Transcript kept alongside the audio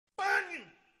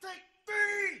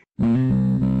Welcome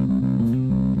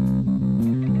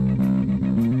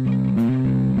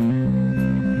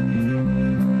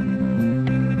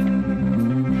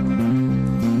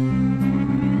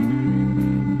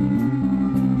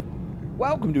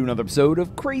to another episode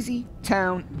of Crazy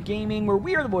Town Gaming, where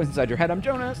we are the boys inside your head. I'm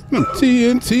Jonas. I'm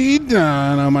TNT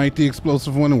Dinomight, the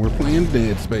explosive one, and we're playing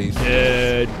Dead Space.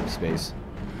 Dead Space.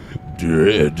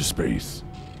 Dead Space.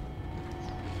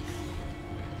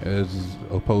 As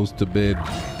opposed to dead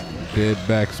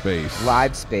backspace.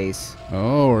 Live space.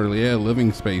 Oh, or yeah,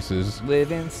 living spaces.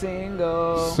 Living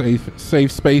single.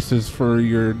 Safe spaces for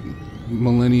your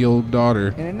millennial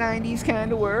daughter. In a 90s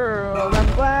kind of world,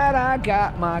 I'm glad I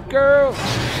got my girl.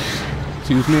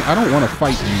 Excuse me, I don't want to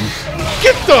fight you.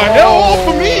 Get the hell off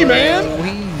of me, man!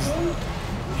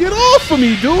 Get off of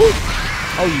me, dude!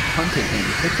 Oh, you punted him.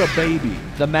 It's a baby.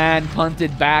 The man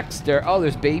punted Baxter. Oh,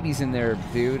 there's babies in there,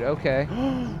 dude. Okay.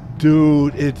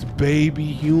 Dude, it's baby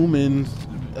humans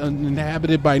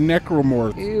inhabited by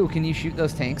necromorphs. Ew, can you shoot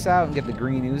those tanks out and get the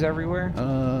green ooze everywhere?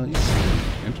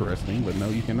 Interesting, but no,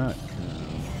 you cannot.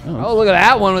 Oh, look at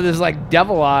that one with his, like,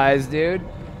 devil eyes, dude.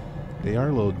 They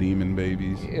are little demon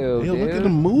babies. Ew, dude. Look at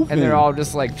them moving. And they're all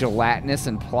just, like, gelatinous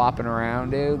and plopping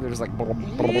around, dude. They're just like...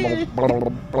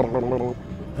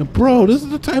 Bro, this is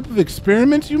the type of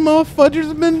experiments you motherfuckers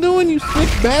have been doing, you sick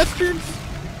bastards.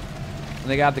 And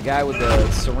they got the guy with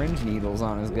the syringe needles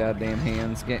on his goddamn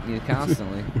hands getting you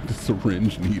constantly. With the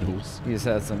syringe needles. He just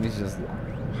has some, he's just...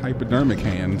 Hypodermic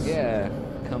hands. Yeah,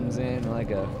 comes in like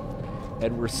a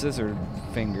Edward Scissor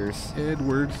Fingers.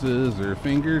 Edward Scissor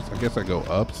Fingers. I guess I go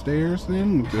upstairs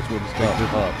then? That's what it's called.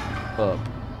 Up.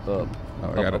 Oh,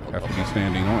 I gotta have to be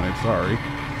standing on it, sorry.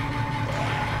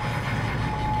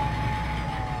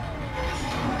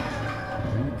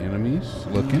 Enemies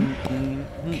looking.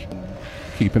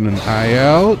 Keeping an eye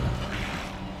out.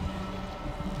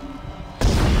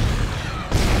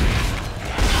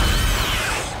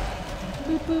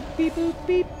 Boop, boop, beep, boop,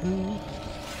 beep, boop.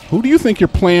 Who do you think you're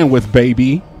playing with,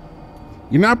 baby?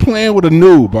 You're not playing with a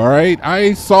noob, all right?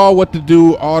 I saw what to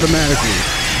do automatically.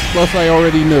 Plus, I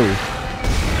already knew.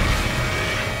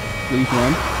 Please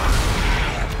run.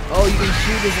 Oh, you can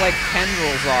shoot his, like,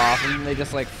 tendrils off, and they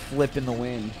just, like, flip in the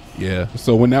wind. Yeah,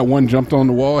 so when that one jumped on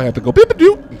the wall, I had to go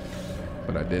beep-a-doop.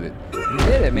 But I did it. You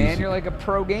did it, man. You're like a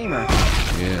pro gamer.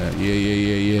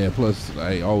 Yeah. Plus,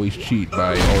 I always cheat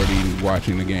by already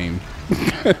watching the game.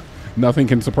 Nothing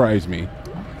can surprise me.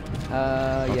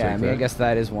 Yeah, I mean, I guess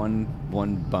that is one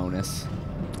bonus.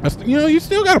 You know, you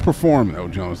still got to perform, though,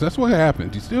 Jonas. That's what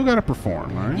happens. You still got to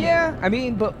perform, all right? Yeah, I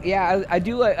mean, but yeah, I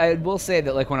do. I will say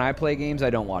that, like, when I play games, I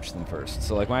don't watch them first.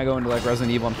 So, like, when I go into, like,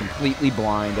 Resident Evil, I'm completely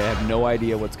blind. I have no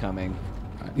idea what's coming.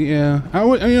 Yeah,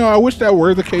 I wish that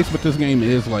were the case, but this game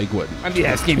is like what? I mean,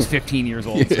 yeah, this game's 15 years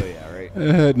old, so yeah, right.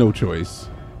 I had no choice.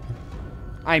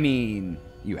 I mean,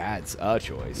 you had a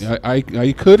choice. I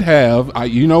could have.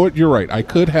 You know what? You're right. I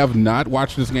could have not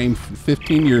watched this game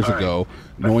 15 years ago,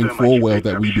 knowing full well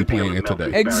that we'd be playing it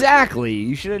today. Exactly.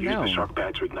 You should have known. Use the shock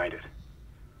pad to ignite it.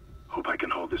 Hope I can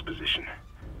hold this position.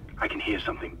 I can hear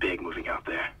something big moving out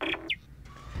there.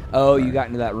 Oh, you got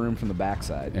into that room from the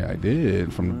backside. Yeah, I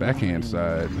did, from the backhand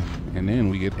side. And then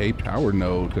we get a power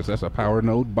node, because that's a power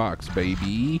node box,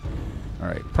 baby. All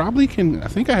right, probably can... I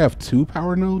think I have 2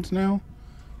 power nodes now.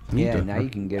 Yeah, now you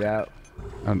can get out.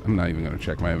 I'm not even going to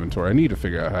check my inventory. I need to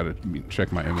figure out how to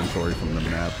check my inventory from the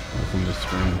map, from the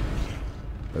screen.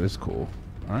 But it's cool.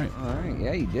 All right. All right,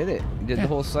 yeah, you did it. You did the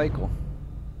whole cycle.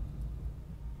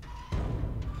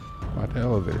 Why'd the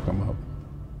elevator come up?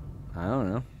 I don't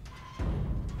know.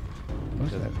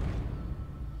 What's that?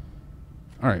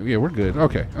 All right, yeah, we're good.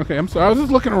 Okay, I'm sorry. I was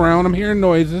just looking around. I'm hearing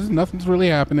noises. Nothing's really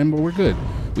happening, but we're good.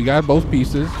 We got both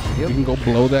pieces. Yep. We can go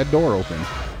blow that door open.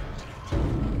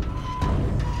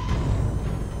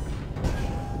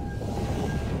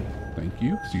 Thank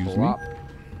you. Excuse me.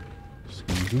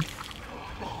 Excuse me.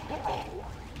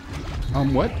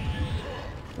 What?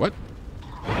 What?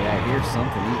 Yeah, I hear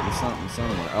something eating something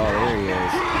somewhere. Oh, there he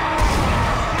is.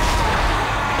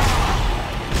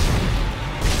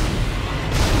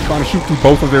 Trying to shoot through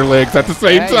both of their legs at the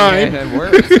same time. Yeah, that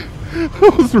works.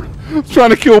 I was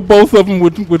trying to kill both of them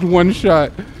with one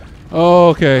shot. Oh,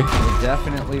 okay. It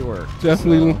definitely worked.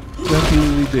 Definitely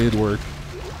did work.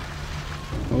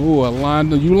 Oh,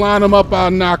 you line them up, I'll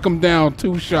knock them down.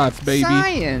 2 shots, baby.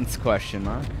 Science, question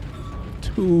mark.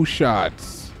 2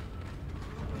 shots.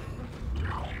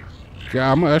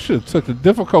 God, I should have took the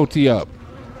difficulty up.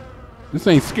 This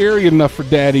ain't scary enough for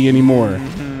daddy anymore.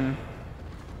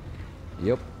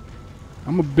 Yep.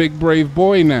 I'm a big brave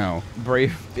boy now.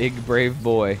 Big brave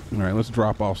boy. All right, let's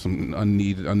drop off some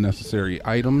unnecessary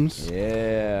items.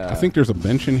 Yeah. I think there's a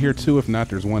bench in here too. If not,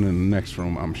 there's one in the next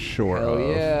room. I'm sure Hell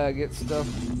of. yeah, get stuff.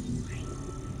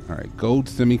 All right, gold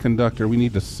semiconductor. We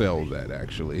need to sell that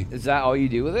actually. Is that all you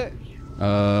do with it?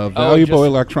 Valuable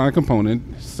electronic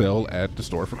component. Sell at the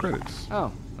store for credits.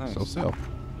 Oh, nice. So sell.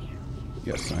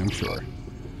 Yes, I'm sure.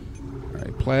 All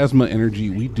right, plasma energy.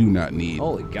 We do not need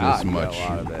Holy God, this you got much. a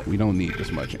lot of it. We don't need this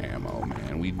much ammo,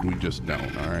 man. We just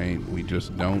don't. All right, we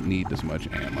just don't need this much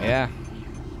ammo. Yeah.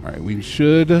 All right, we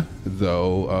should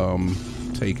though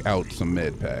take out some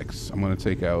med packs. I'm gonna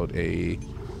take out a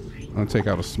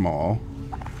small,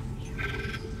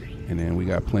 and then we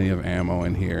got plenty of ammo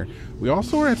in here. We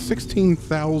also are at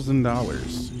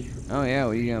 $16,000. Oh yeah,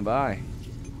 what are you gonna buy?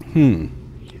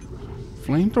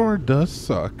 Flamethrower does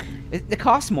suck. It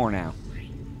costs more now.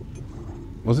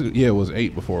 Was it? Yeah, it was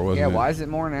 8 before, wasn't it? Yeah, why is it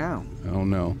more now? I don't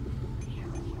know.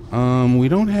 We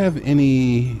don't have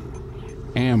any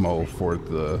ammo for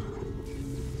the.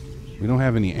 We don't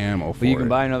have any ammo for But you can it.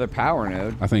 buy another power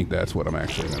node. I think that's what I'm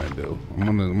actually gonna do.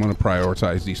 I'm gonna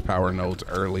prioritize these power nodes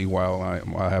early while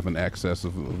I have an excess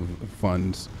of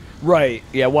funds. Right.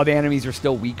 Yeah. While the enemies are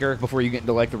still weaker before you get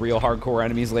into like the real hardcore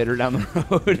enemies later down the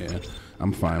road. Yeah,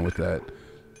 I'm fine with that.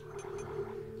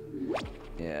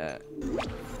 Yeah.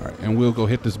 All right, and we'll go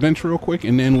hit this bench real quick,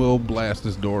 and then we'll blast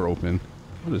this door open.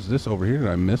 What is this over here? Did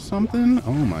I miss something?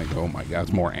 Oh my God,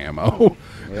 it's more ammo.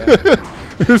 Yeah.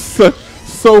 There's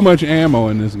so much ammo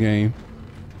in this game.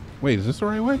 Wait, is this the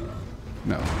right way?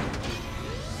 No.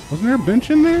 Wasn't there a bench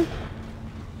in there?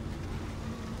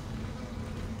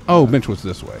 Oh, bench was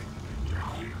this way.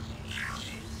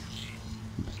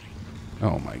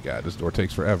 Oh my God, this door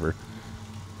takes forever.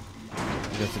 I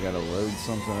guess I gotta load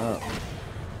something up.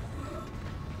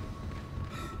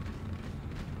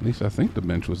 At least I think the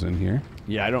bench was in here.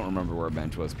 Yeah, I don't remember where a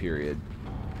bench was, period.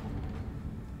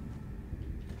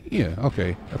 Yeah,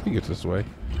 okay. I think it's this way.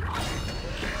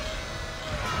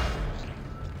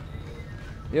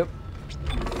 Yep.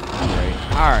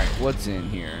 Alright, what's in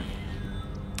here?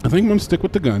 I think I'm going to stick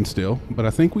with the gun still, but I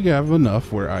think we have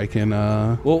enough where I can,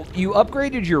 Well, you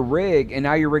upgraded your rig, and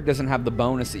now your rig doesn't have the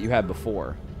bonus that you had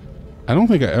before. I don't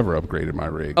think I ever upgraded my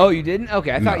rig. Oh, you didn't?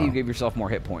 Okay, I thought No. you gave yourself more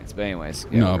hit points, but anyways.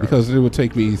 Yeah, No, whatever. because it would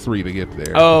take me 3 to get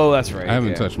there. Oh, that's right. I haven't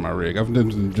yeah. touched my rig. I've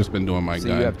just been doing my So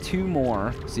gun. you have 2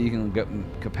 more, so you can go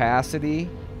capacity.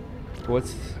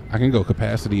 What's... I can go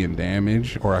capacity and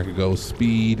damage, or I could go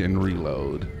speed and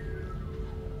reload.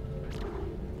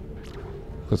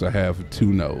 Because I have 2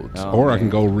 nodes. Oh, or I can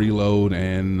man. go reload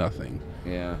and nothing.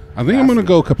 Yeah. I think I'm going to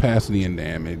go capacity and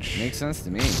damage. Makes sense to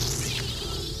me.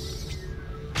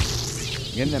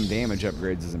 Getting them damage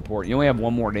upgrades is important. You only have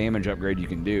 1 more damage upgrade you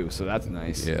can do, so that's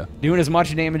nice. Yeah. Doing as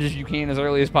much damage as you can as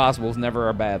early as possible is never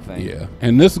a bad thing. Yeah,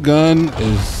 and this gun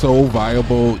is so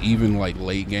viable, even like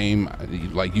late game.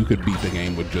 Like you could beat the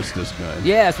game with just this gun.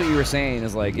 Yeah, that's what you were saying.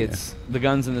 Is like it's the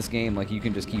guns in this game. Like you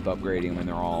can just keep upgrading them, and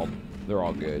they're all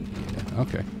good. Yeah,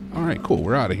 okay. All right. Cool.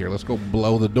 We're out of here. Let's go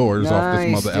blow the doors off this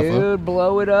mother effer. Dude,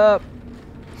 blow it up.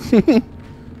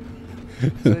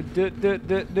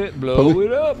 Blow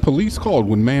it up. Police called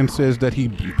when man says that he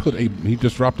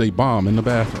just dropped a bomb in the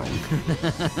bathroom.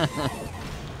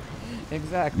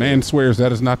 Exactly. Man swears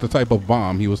that is not the type of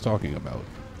bomb he was talking about.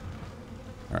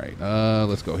 All right.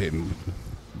 Let's go ahead and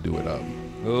do it up.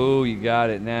 Oh, you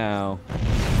got it now.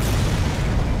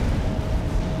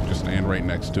 Just stand right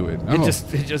next to it. It Oh. just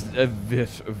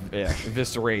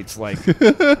eviscerates, like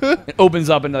it opens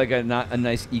up into like a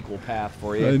nice equal path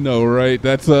for you. I know, right?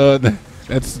 That's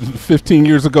 15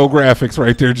 years ago graphics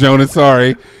right there, Jonas.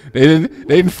 Sorry, they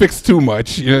didn't fix too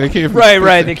much. You know, they can't.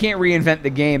 Right. They can't reinvent the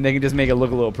game. They can just make it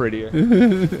look a little prettier.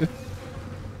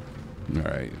 All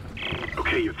right.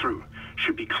 Okay, you're through.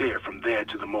 Should be clear from there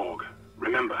to the morgue.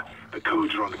 Remember, the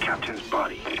codes are on the captain's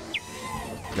body.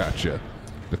 Gotcha.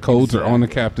 The codes are on the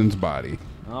captain's body.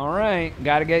 All right,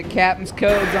 gotta get captain's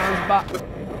codes on his body.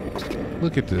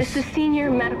 Look at this. This is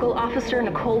Senior Medical Officer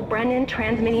Nicole Brennan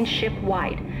transmitting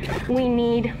ship-wide. We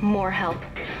need more help.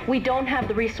 We don't have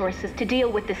the resources to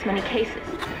deal with this many cases.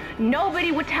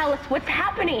 Nobody would tell us what's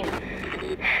happening.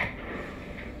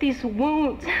 These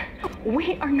wounds,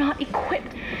 we are not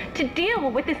equipped to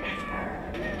deal with this.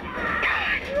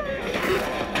 God.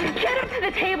 Get him to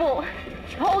the table.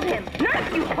 Hold him.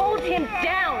 Nurse, you hold him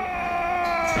down.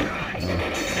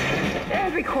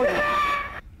 And record him.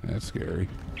 That's scary.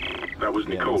 That was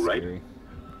Nicole, that's right? scary.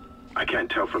 I can't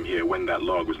tell from here when that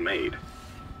log was made.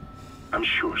 I'm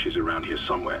sure she's around here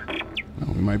somewhere.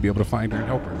 Well, we might be able to find her and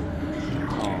help her.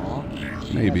 Aw.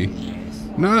 Maybe. Nice.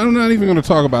 No, I'm not even going to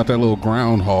talk about that little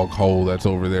groundhog hole that's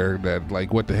over there. That,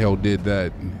 like, what the hell did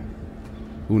that?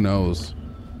 Who knows?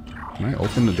 Can I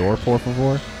open the door, por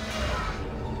favor?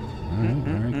 All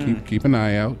right. Keep an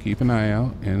eye out. Keep an eye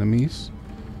out. Enemies.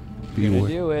 Gonna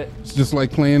do it. It's just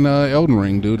like playing Elden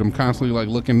Ring, dude. I'm constantly like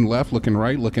looking left, looking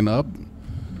right, looking up.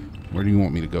 Where do you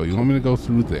want me to go? You want me to go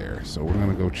through there? So we're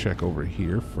gonna go check over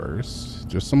here first.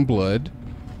 Just some blood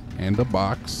and a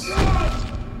box.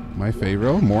 My favorite.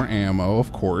 Oh, more ammo,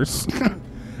 of course.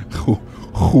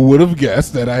 Who would have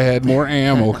guessed that I had more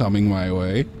ammo coming my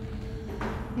way?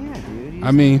 Yeah, dude.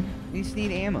 I mean, you just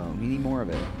need ammo. You need more of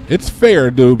it. it's fair,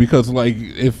 dude, because like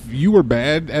if you were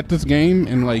bad at this game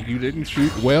and like you didn't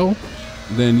shoot well,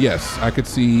 then yes, I could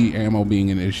see ammo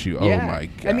being an issue. Yeah. Oh my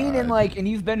god. I mean, and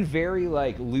you've been very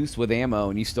like loose with ammo,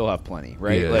 and you still have plenty,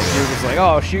 right? Yeah. Like you're just like,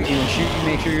 oh, shoot you, and shoot you,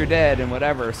 make sure you're dead, and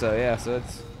whatever. So yeah, so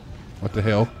it's. What the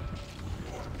hell?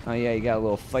 Oh yeah, you got a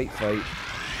little fight. Oh,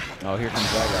 here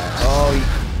comes that guy. Oh,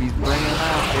 he's bringing him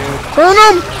out, dude. Burn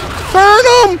him! Burn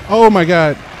him! Oh my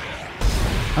god.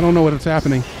 I don't know what is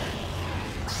happening.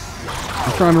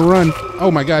 I'm trying to run.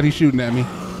 Oh my god, he's shooting at me.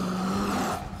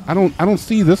 I don't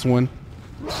see this one.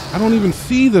 I don't even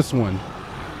see this one.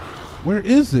 Where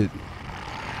is it?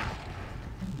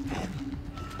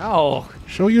 Oh.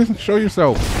 Show yourself. Show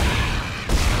yourself.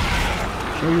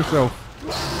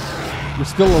 You're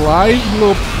still alive, you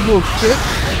little shit.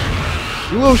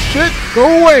 You little shit.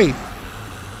 Go away.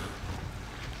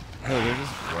 Oh, they're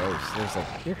just gross. There's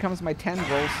like, here comes my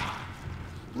tendrils.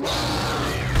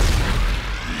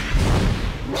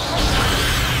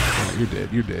 Oh, you're dead.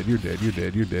 You're dead. You're dead. You're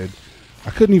dead. You're dead. I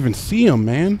couldn't even see him,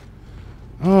 man.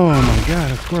 Oh my god,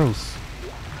 that's gross.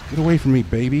 Get away from me,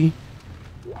 baby.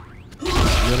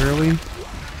 Literally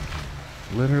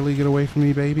get away from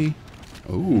me, baby.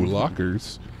 Ooh,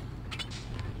 lockers.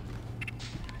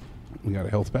 We got a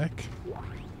health pack.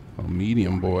 Oh,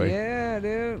 medium boy. Yeah,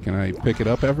 dude. Can I pick it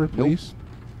up ever, please?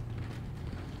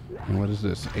 Nope. And what is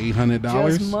this?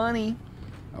 $800? Just money.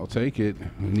 I'll take it.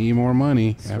 We need more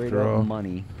money. Straight after up all.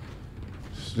 money.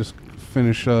 Let's just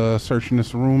finish searching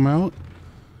this room out.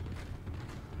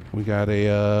 We got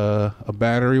a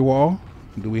battery wall.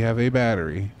 Do we have a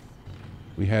battery?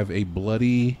 We have a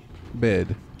bloody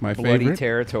bed. My Bloody favorite.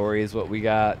 territory is what we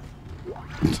got.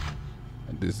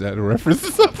 Is that a reference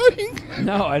to something?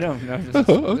 No, I don't know.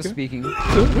 Okay. Just speaking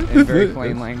in very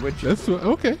plain language. That's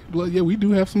okay. Yeah, we do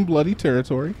have some bloody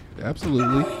territory.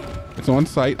 Absolutely. It's on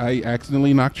site. I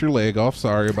accidentally knocked your leg off.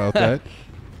 Sorry about that.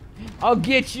 I'll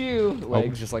get you.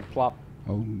 Legs just like plop.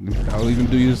 Oh, I'll even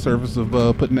do you the service of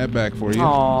putting that back for you.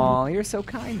 Aw, you're so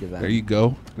kind to them. There you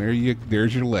go.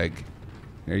 There's your leg.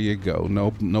 There you go.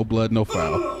 No blood, no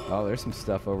foul. Oh, there's some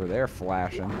stuff over there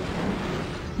flashing.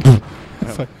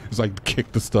 It's like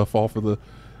kick the stuff off of the.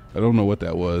 I don't know what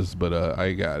that was, but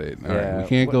I got it. All right, we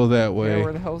can't what, go that way. Yeah,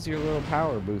 where the hell's your little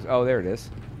power boost? Oh, there it is.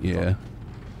 Yeah.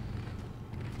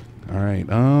 All right.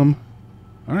 All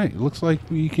right. Looks like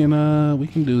we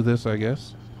can do this, I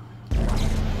guess.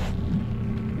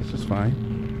 This is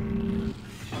fine.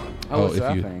 Oh, what's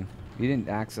that thing? You didn't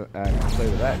play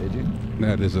with that, did you?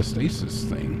 That is a stasis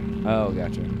thing. Oh,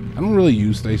 gotcha. I don't really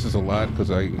use stasis a lot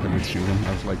because I just shoot them.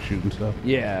 I just like shooting stuff.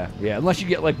 Yeah. Unless you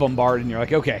get like bombarded and you're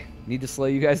like, okay, need to slow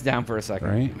you guys down for a second.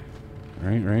 Right.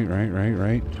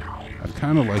 I'd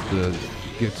kind of like to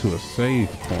get to a save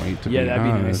point. To be that'd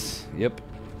honest. be nice. Yep.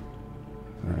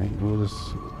 All right, we'll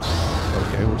just.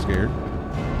 Okay, we're scared.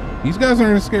 These guys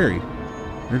aren't as scary.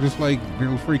 They're just like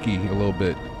they're freaky a little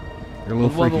bit. They're a little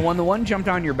freaky. The one jumped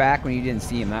on your back when you didn't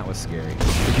see him. That was scary.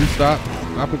 Could you stop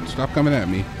coming at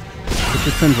me? Put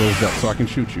your tendrils up so I can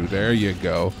shoot you. There you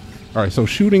go. All right, so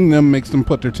shooting them makes them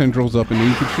put their tendrils up, and then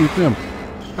you can shoot them.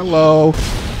 Hello. 2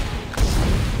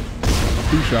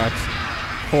 shots.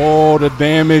 Oh, the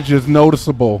damage is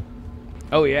noticeable.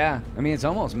 Oh yeah. I mean, it's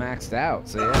almost maxed out.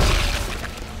 So yeah.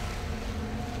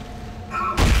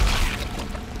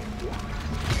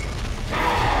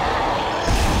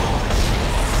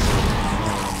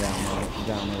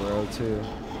 Down the road too.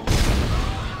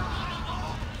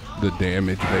 The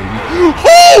damage, baby.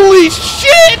 Holy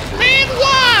shit, man!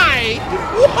 Why?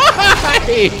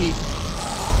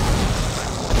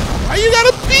 Why you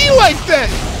gotta be like that?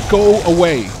 Go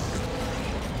away.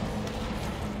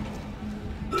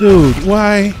 Dude,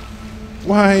 why?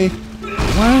 Why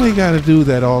do they gotta do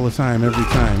that all the time, every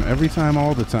time,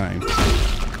 all the time?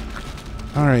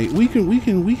 All right, we can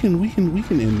end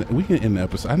the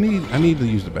episode. I need to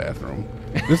use the bathroom.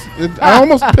 I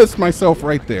almost pissed myself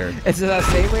right there. Is that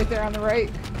save right there on the right?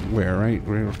 Where, right?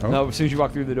 Where? Oh. No, as soon as you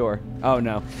walk through the door. Oh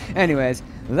no. Anyways,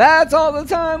 that's all the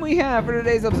time we have for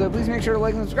today's episode. Please make sure to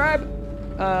like and subscribe.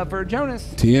 For Jonas.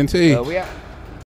 TNT. We out.